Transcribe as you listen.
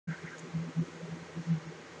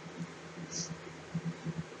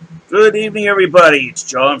Good evening, everybody. It's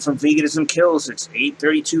John from Veganism KILLS. It's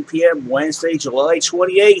 8:32 p.m. Wednesday, July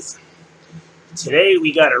 28th. Today,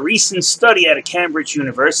 we got a recent study out of Cambridge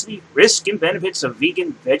University, Risk and Benefits of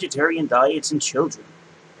Vegan-Vegetarian Diets in Children,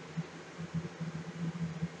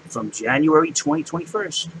 from January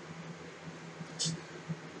 2021.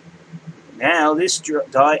 Now, this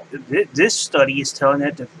study is telling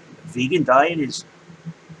that the vegan diet is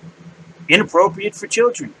inappropriate for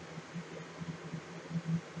children.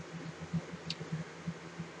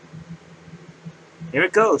 Here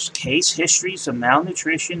it goes. Case histories of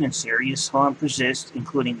malnutrition and serious harm persist,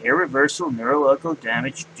 including irreversible neurological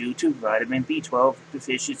damage due to vitamin B12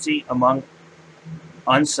 deficiency among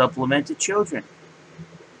unsupplemented children.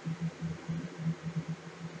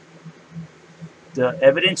 The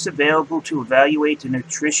evidence available to evaluate the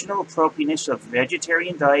nutritional appropriateness of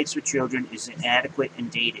vegetarian diets for children is inadequate and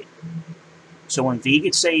dated. So when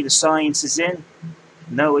vegans say the science is in,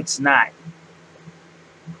 no, it's not.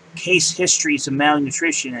 Case histories of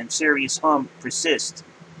malnutrition and serious harm persist,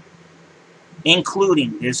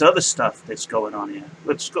 including there's other stuff that's going on here.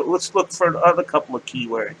 Let's look for another couple of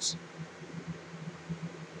keywords.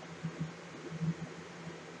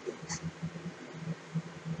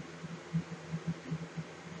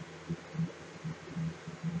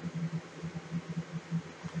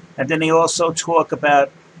 And then they also talk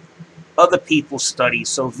about other people's studies.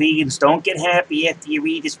 So vegans, don't get happy after you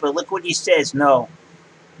read this, but look what he says. No.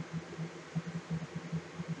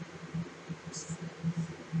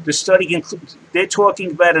 The study includes, they're talking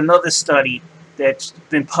about another study that's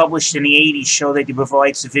been published in the 80s, show that to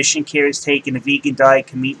provide sufficient care is taken, a vegan diet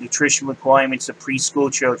can meet nutrition requirements of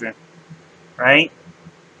preschool children. Right?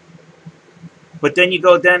 But then you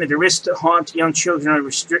go down to the risk to harm to young children on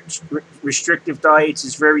restrictive diets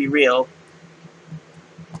is very real.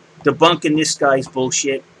 Debunking this guy's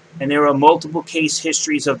bullshit. And there are multiple case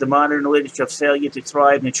histories of the modern literature of failure to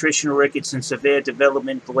thrive, nutritional rickets, and severe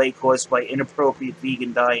development delay caused by inappropriate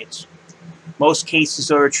vegan diets. Most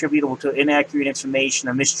cases are attributable to inaccurate information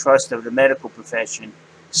or mistrust of the medical profession,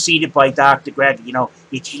 seeded by Dr. Greg. You know,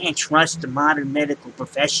 you can't trust the modern medical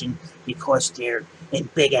profession because they're in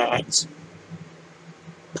big ads.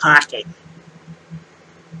 Pocket.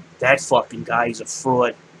 That fucking guy is a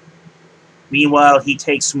fraud. Meanwhile, he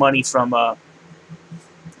takes money from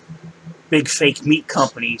big fake meat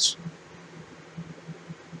companies.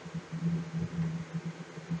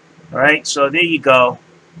 Alright, so there you go.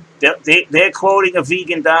 They're quoting a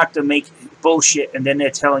vegan doctor make bullshit, and then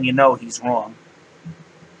they're telling you no, he's wrong.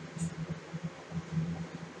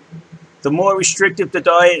 The more restrictive the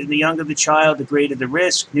diet and the younger the child, the greater the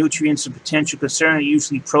risk. Nutrients of potential concern are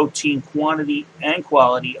usually protein quantity and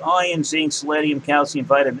quality, iron, zinc, selenium, calcium,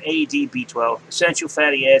 vitamin A, D, B12, essential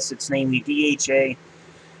fatty acids, namely DHA,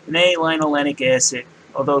 and A-linolenic acid.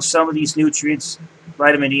 Although some of these nutrients,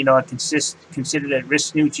 vitamin E, are considered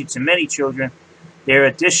at-risk nutrients in many children, there are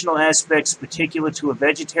additional aspects particular to a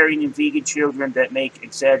vegetarian and vegan children that may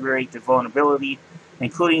exaggerate their vulnerability,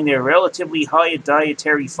 including their relatively higher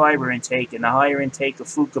dietary fiber intake and the higher intake of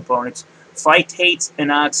food components, phytates and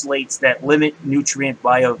oxalates that limit nutrient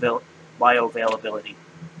bioavailability.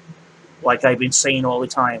 Like I've been saying all the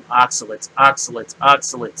time, oxalates, oxalates,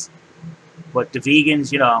 oxalates. But the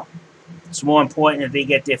vegans, you know, it's more important that they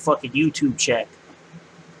get their fucking YouTube check.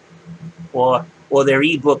 Or their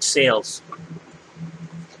ebook sales.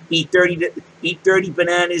 Eat 30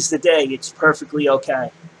 bananas a day. It's perfectly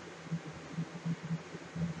okay.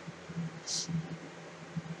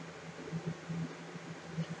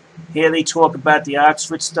 Here they talk about the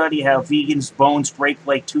Oxford study, how vegans' bones break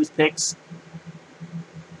like toothpicks.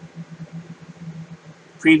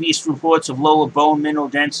 Previous reports of lower bone mineral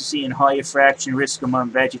density and higher fraction risk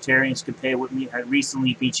among vegetarians compared with meat have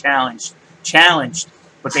recently been challenged,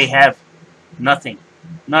 but they have nothing.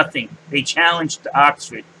 They challenged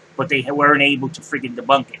Oxford, but they weren't able to friggin'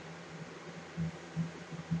 debunk it.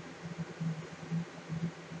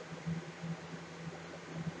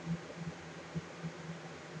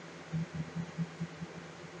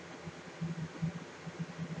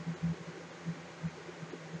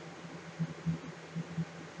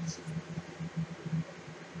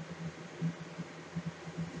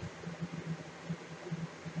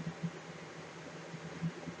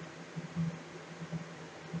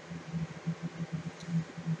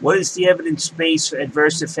 What is the evidence base for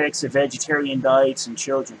adverse effects of vegetarian diets in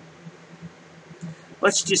children?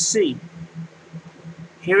 Let's just see.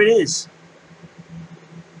 Here it is.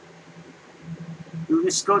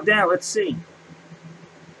 Let's go down. Let's see.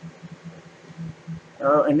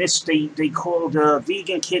 And this, they called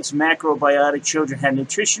vegan kids macrobiotic children had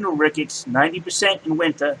nutritional rickets, 90% in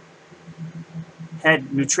winter,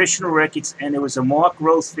 had nutritional records, and there was a marked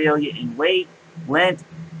growth failure in weight, length,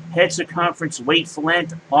 head circumference, weight for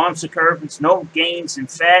length, arm circumference, no gains in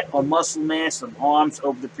fat or muscle mass of arms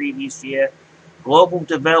over the previous year. Global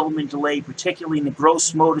development delay, particularly in the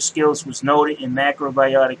gross motor skills, was noted in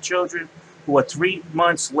macrobiotic children who are 3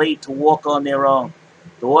 months late to walk on their own.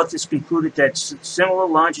 The authors concluded that similar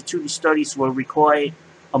longitudinal studies were required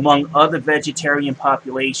among other vegetarian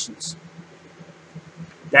populations.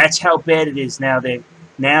 That's how bad it is now.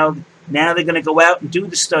 Now they're going to go out and do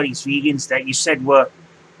the studies, vegans, that you said were.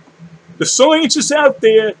 The science is out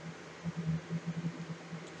there.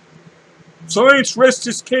 Science rests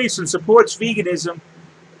its case and supports veganism.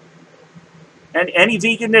 And any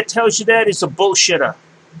vegan that tells you that is a bullshitter.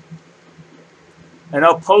 And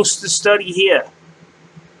I'll post the study here.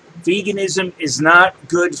 Veganism is not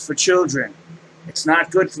good for children. It's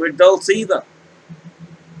not good for adults either.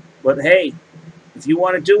 But hey, if you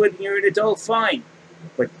want to do it and you're an adult, fine.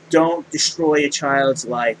 But don't destroy a child's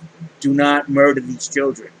life. Do not murder these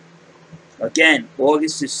children. Again,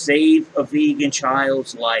 August is Save a Vegan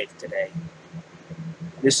Child's Life today.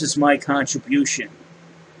 This is my contribution.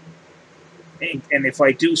 And if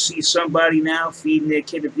I do see somebody now feeding their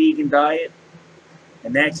kid a vegan diet,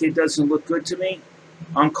 and that kid doesn't look good to me,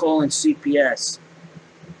 I'm calling CPS.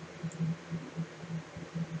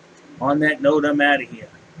 On that note, I'm out of here.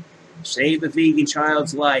 Save a vegan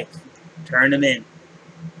child's life. Turn them in.